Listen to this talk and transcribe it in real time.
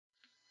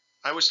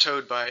I was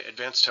towed by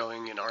Advanced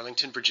Towing in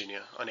Arlington,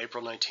 Virginia on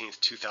April 19,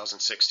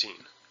 2016.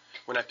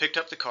 When I picked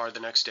up the car the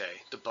next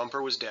day, the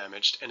bumper was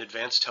damaged and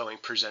Advanced Towing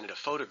presented a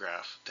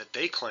photograph that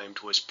they claimed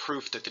was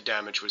proof that the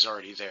damage was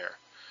already there.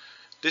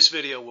 This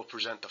video will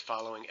present the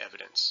following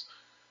evidence.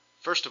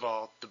 First of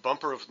all, the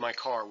bumper of my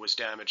car was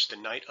damaged the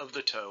night of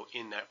the tow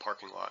in that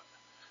parking lot.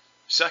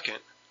 Second,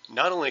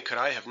 not only could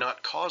I have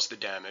not caused the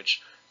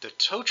damage, the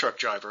tow truck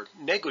driver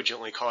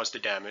negligently caused the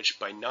damage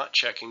by not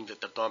checking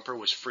that the bumper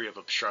was free of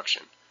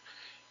obstruction.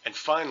 And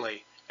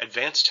finally,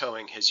 Advanced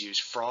Towing has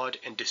used fraud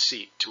and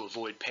deceit to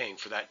avoid paying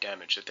for that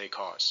damage that they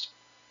caused.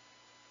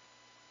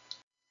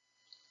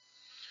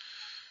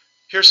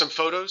 Here are some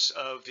photos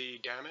of the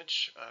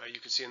damage. You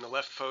can see in the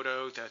left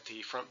photo that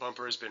the front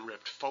bumper has been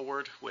ripped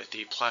forward with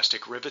the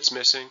plastic rivets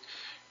missing,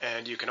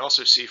 and you can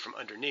also see from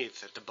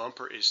underneath that the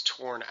bumper is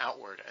torn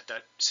outward at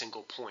that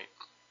single point.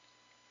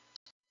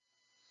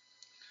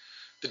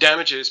 The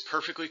damage is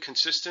perfectly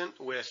consistent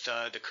with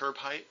the curb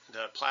height,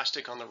 the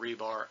plastic on the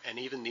rebar, and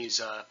even these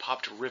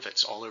popped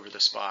rivets all over the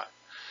spot.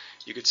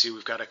 You can see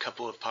we've got a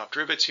couple of popped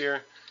rivets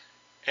here,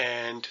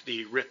 and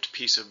the ripped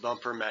piece of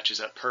bumper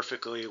matches up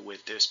perfectly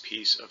with this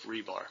piece of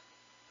rebar.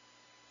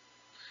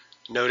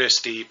 Notice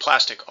the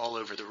plastic all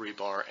over the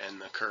rebar and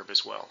the curb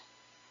as well.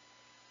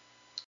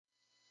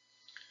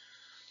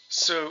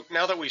 So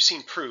now that we've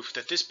seen proof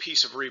that this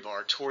piece of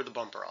rebar tore the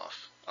bumper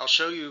off, I'll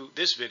show you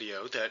this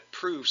video that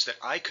proves that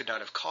I could not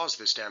have caused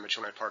this damage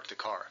when I parked the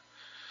car.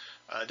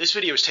 This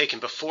video was taken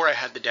before I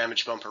had the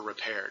damaged bumper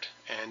repaired,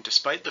 and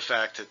despite the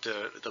fact that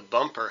the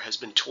bumper has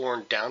been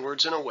torn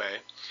downwards and away,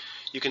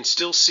 you can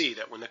still see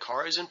that when the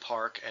car is in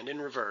park and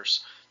in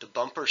reverse, the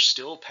bumper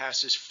still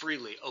passes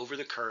freely over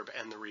the curb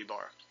and the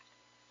rebar.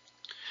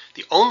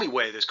 The only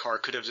way this car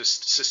could have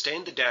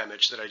sustained the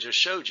damage that I just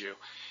showed you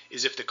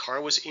is if the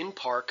car was in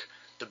park,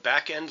 the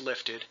back end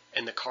lifted,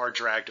 and the car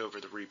dragged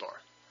over the rebar.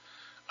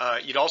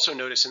 You'd also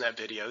notice in that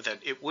video that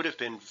it would have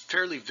been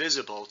fairly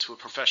visible to a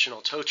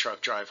professional tow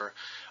truck driver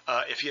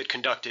if he had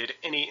conducted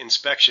any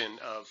inspection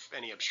of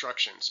any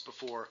obstructions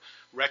before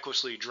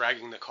recklessly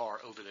dragging the car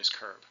over this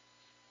curb.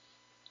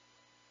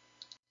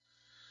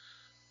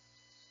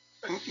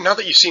 Now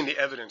that you've seen the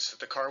evidence that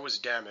the car was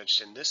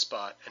damaged in this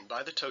spot and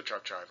by the tow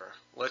truck driver,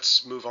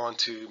 let's move on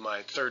to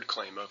my third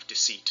claim of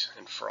deceit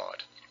and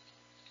fraud.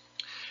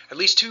 At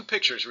least 2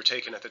 pictures were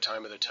taken at the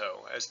time of the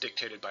tow, as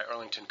dictated by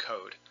Arlington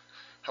Code.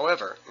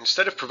 However,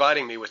 instead of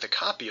providing me with a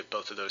copy of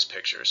both of those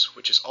pictures,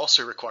 which is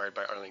also required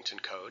by Arlington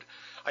Code,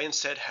 I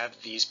instead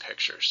have these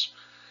pictures.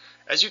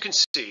 As you can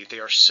see, they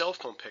are cell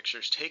phone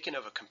pictures taken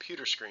of a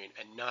computer screen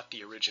and not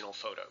the original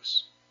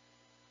photos.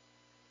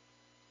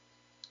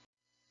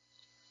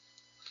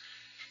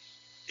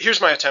 Here's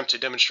my attempt to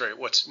demonstrate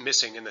what's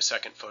missing in the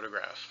second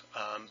photograph.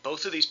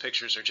 Both of these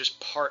pictures are just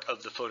part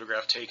of the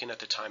photograph taken at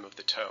the time of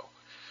the tow.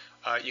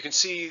 You can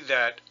see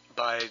that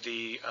by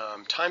the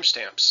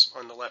timestamps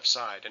on the left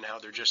side and how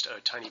they're just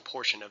a tiny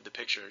portion of the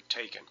picture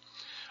taken.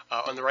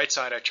 On the right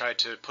side, I tried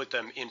to put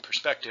them in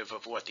perspective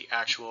of what the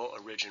actual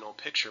original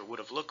picture would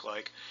have looked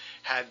like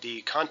had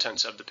the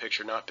contents of the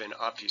picture not been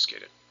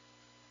obfuscated.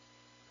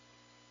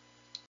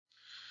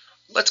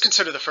 Let's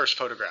consider the first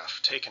photograph,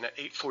 taken at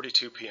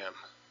 8:42 p.m.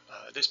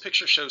 This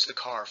picture shows the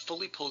car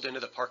fully pulled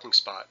into the parking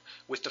spot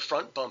with the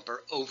front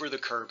bumper over the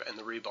curb and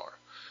the rebar.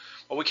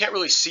 While we can't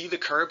really see the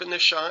curb in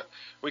this shot,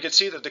 we can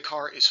see that the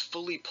car is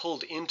fully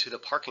pulled into the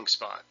parking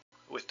spot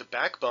with the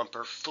back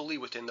bumper fully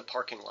within the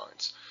parking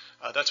lines.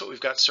 That's what we've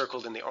got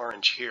circled in the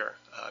orange here.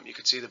 You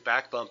can see the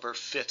back bumper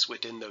fits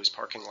within those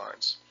parking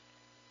lines.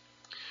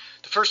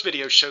 The first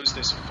video shows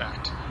this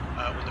effect.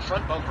 When the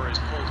front bumper is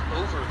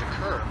pulled over the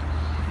curb,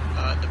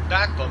 the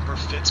back bumper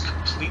fits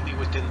completely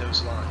within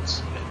those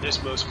lines, and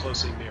this most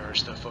closely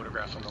mirrors the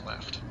photograph on the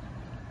left.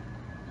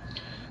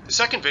 The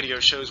second video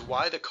shows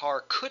why the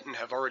car couldn't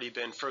have already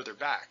been further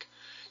back,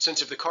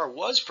 since if the car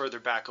was further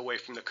back away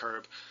from the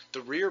curb,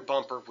 the rear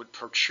bumper would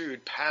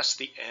protrude past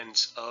the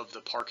ends of the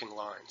parking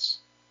lines.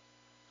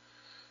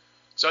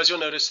 So as you'll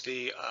notice,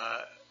 the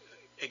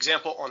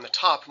example on the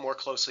top more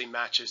closely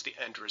matches the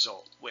end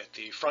result, with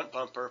the front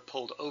bumper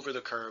pulled over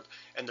the curb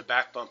and the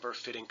back bumper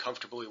fitting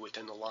comfortably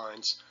within the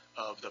lines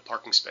of the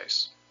parking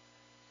space.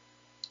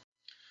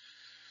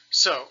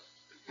 So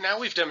now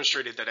we've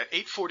demonstrated that at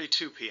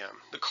 8:42 p.m.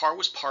 the car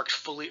was parked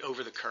fully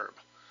over the curb.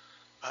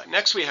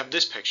 Next we have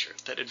this picture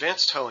that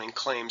Advanced Towing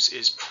claims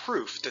is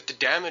proof that the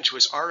damage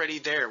was already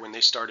there when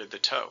they started the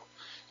tow.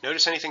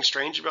 Notice anything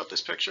strange about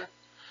this picture?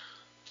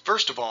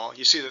 First of all,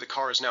 you see that the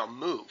car is now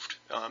moved.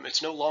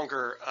 It's no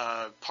longer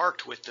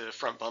parked with the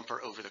front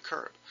bumper over the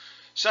curb.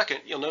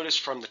 Second, you'll notice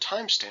from the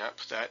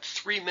timestamp that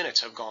 3 minutes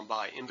have gone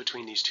by in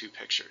between these 2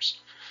 pictures.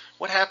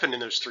 What happened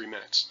in those 3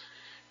 minutes?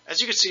 As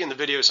you can see in the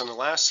videos on the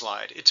last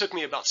slide, it took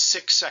me about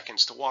 6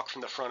 seconds to walk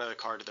from the front of the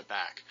car to the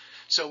back.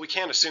 So we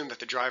can't assume that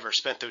the driver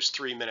spent those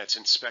 3 minutes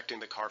inspecting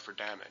the car for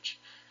damage.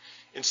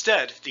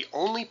 Instead, the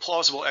only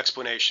plausible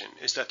explanation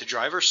is that the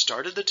driver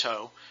started the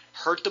tow,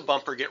 heard the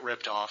bumper get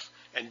ripped off,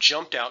 and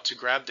jumped out to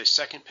grab this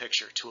second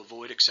picture to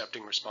avoid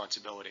accepting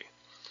responsibility.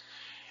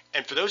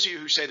 And for those of you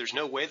who say there's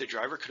no way the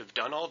driver could have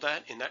done all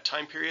that in that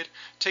time period,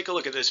 take a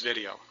look at this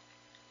video.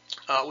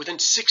 Within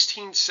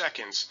 16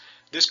 seconds,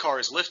 this car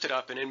is lifted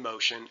up and in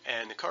motion,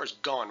 and the car is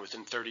gone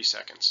within 30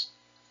 seconds.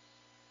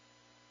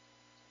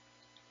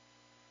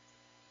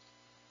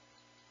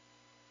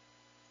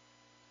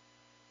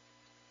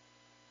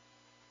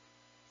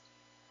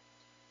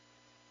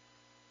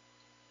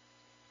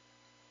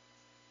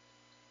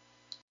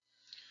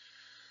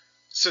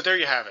 So there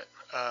you have it.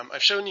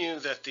 I've shown you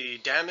that the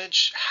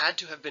damage had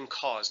to have been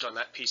caused on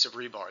that piece of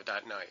rebar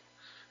that night.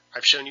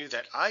 I've shown you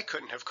that I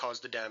couldn't have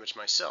caused the damage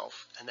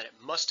myself, and that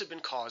it must have been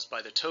caused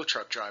by the tow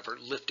truck driver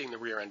lifting the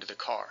rear end of the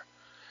car.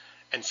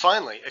 And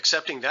finally,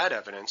 accepting that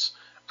evidence,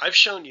 I've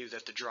shown you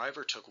that the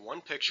driver took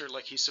one picture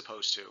like he's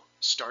supposed to,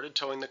 started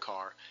towing the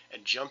car,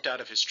 and jumped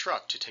out of his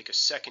truck to take a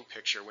second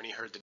picture when he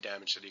heard the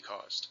damage that he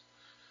caused.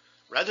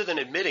 Rather than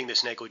admitting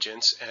this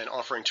negligence and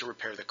offering to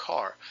repair the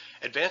car,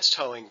 Advanced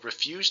Towing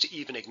refused to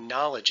even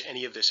acknowledge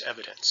any of this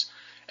evidence,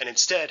 and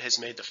instead has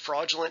made the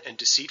fraudulent and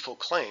deceitful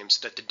claims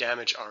that the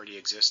damage already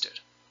existed.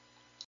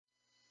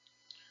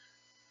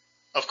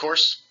 Of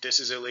course, this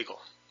is illegal.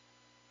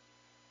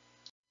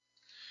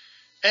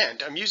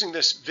 And I'm using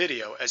this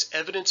video as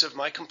evidence of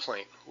my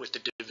complaint with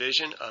the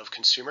Division of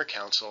Consumer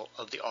Counsel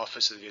of the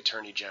Office of the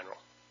Attorney General.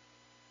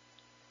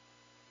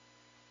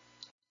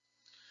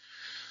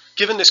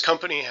 Given this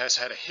company has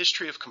had a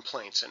history of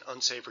complaints and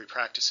unsavory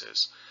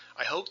practices,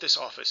 I hope this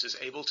office is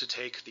able to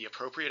take the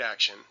appropriate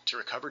action to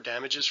recover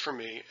damages from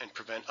me and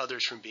prevent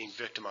others from being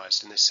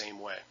victimized in the same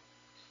way.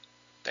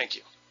 Thank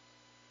you.